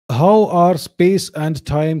how are space and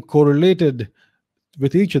time correlated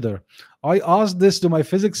with each other? I asked this to my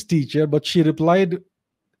physics teacher, but she replied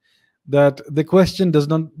that the question does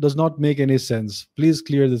not make any sense. Please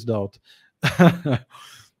clear this doubt.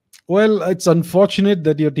 Well, it's unfortunate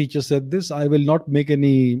that your teacher said this. I will not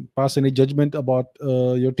pass any judgment about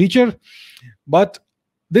your teacher, but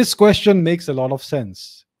this question makes a lot of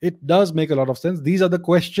sense. It does make a lot of sense. These are the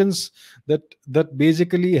questions that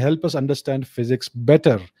basically help us understand physics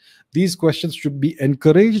better. These questions should be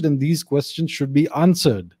encouraged, and these questions should be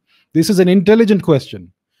answered. This is an intelligent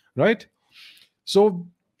question, right? So,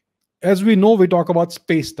 as we know, we talk about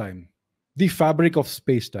space-time, the fabric of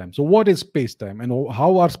space-time. So what is space-time, and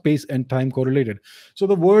how are space and time correlated? So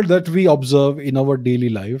the world that we observe in our daily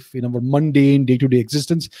life, in our mundane day-to-day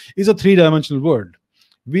existence, is a three-dimensional world.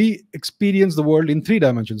 We experience the world in three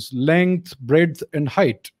dimensions: length, breadth, and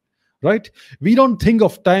height, right? We don't think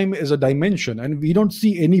of time as a dimension, and we don't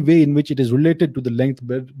see any way in which it is related to the length,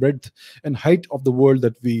 breadth, and height of the world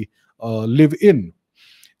that we live in.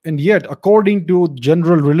 And yet, according to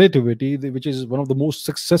general relativity, which is one of the most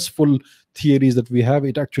successful theories that we have,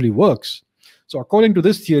 it actually works. So according to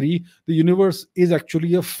this theory, the universe is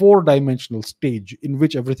actually a four-dimensional stage in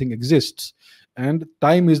which everything exists. And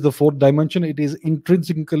time is the fourth dimension. It is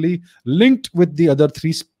intrinsically linked with the other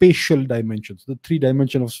three spatial dimensions. The three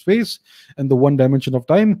dimensions of space and the one dimension of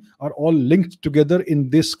time are all linked together in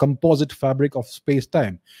this composite fabric of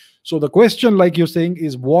space-time. So the question, like you're saying,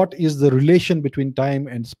 is what is the relation between time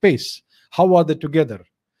and space? How are they together?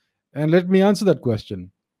 And let me answer that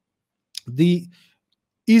question. The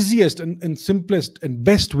easiest and simplest and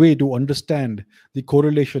best way to understand the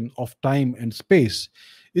correlation of time and space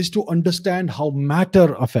is to understand how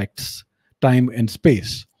matter affects time and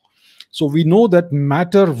space. So we know that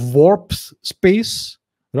matter warps space,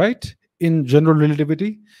 right, in general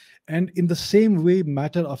relativity. And in the same way,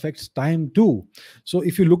 matter affects time too. So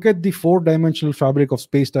if you look at the four-dimensional fabric of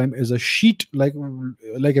space-time as a sheet, like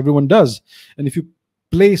everyone does, and if you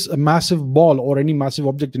place a massive ball or any massive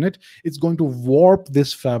object in it, it's going to warp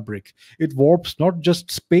this fabric. It warps not just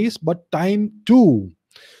space, but time too.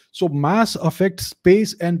 So mass affects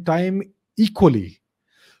space and time equally.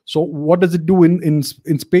 So what does it do in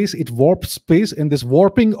space? It warps space, and this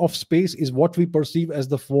warping of space is what we perceive as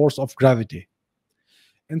the force of gravity.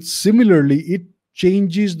 And similarly, it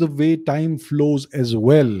changes the way time flows as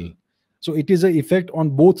well. So it is an effect on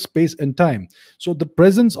both space and time. So the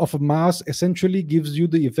presence of a mass essentially gives you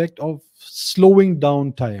the effect of slowing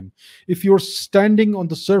down time. If you're standing on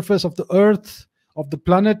the surface of the Earth, of the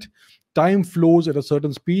planet, time flows at a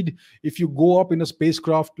certain speed. If you go up in a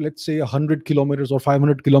spacecraft, let's say 100 kilometers or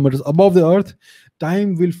 500 kilometers above the Earth,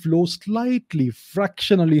 time will flow slightly,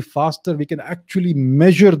 fractionally faster. We can actually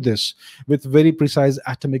measure this with very precise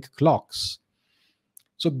atomic clocks.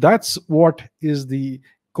 So that's what is the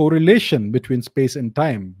correlation between space and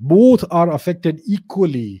time. Both are affected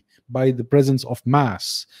equally by the presence of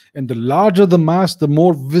mass. And the larger the mass, the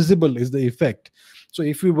more visible is the effect. So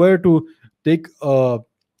if we were to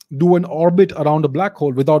do an orbit around a black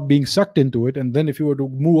hole without being sucked into it, and then if you were to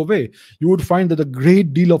move away, you would find that a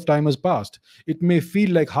great deal of time has passed. It may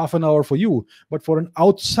feel like half an hour for you, but for an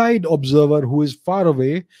outside observer who is far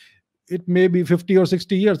away, it may be 50 or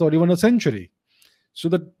 60 years or even a century. So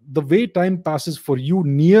that the way time passes for you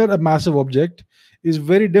near a massive object is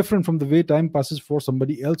very different from the way time passes for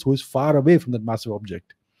somebody else who is far away from that massive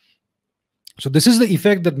object. So this is the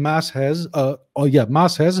effect that mass has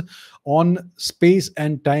on space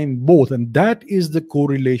and time both, and that is the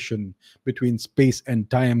correlation between space and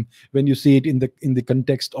time when you see it in the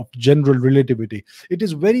context of general relativity. It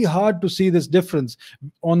is very hard to see this difference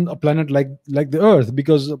on a planet like the Earth,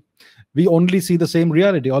 because we only see the same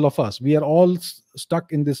reality, all of us. We are all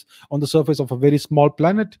stuck in this on the surface of a very small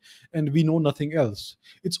planet, and we know nothing else.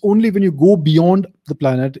 It's only when you go beyond the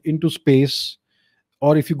planet into space,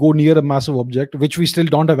 or if you go near a massive object, which we still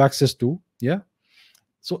don't have access to, yeah.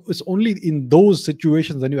 So it's only in those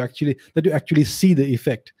situations that you actually see the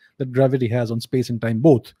effect that gravity has on space and time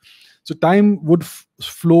both. So time would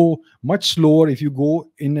flow much slower if you go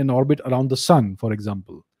in an orbit around the sun, for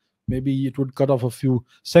example. Maybe it would cut off a few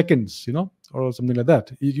seconds, or something like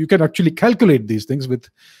that. You can actually calculate these things with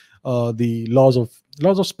the laws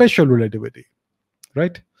of special relativity,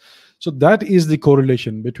 right? So that is the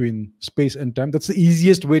correlation between space and time. That's the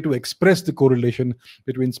easiest way to express the correlation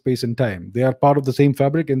between space and time. They are part of the same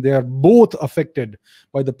fabric, and they are both affected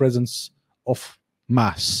by the presence of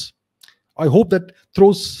mass. I hope that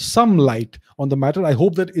throws some light on the matter. I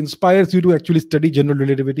hope that inspires you to actually study general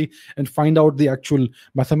relativity and find out the actual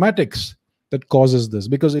mathematics that causes this,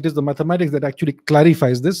 because it is the mathematics that actually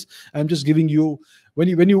clarifies this. I'm just giving you, when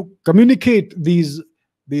you communicate these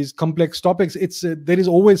complex topics, it's there is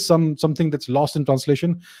always something that's lost in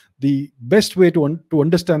translation. The best way to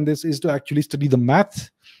understand this is to actually study the math.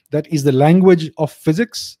 That is the language of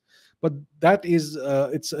physics, but that is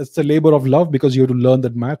it's a labor of love, because you have to learn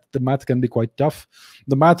that math. The math can be quite tough.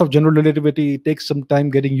 The math of general relativity takes some time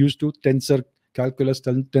getting used to, tensor calculus,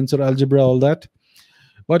 tensor algebra, all that.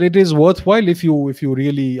 But it is worthwhile if you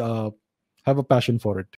really have a passion for it.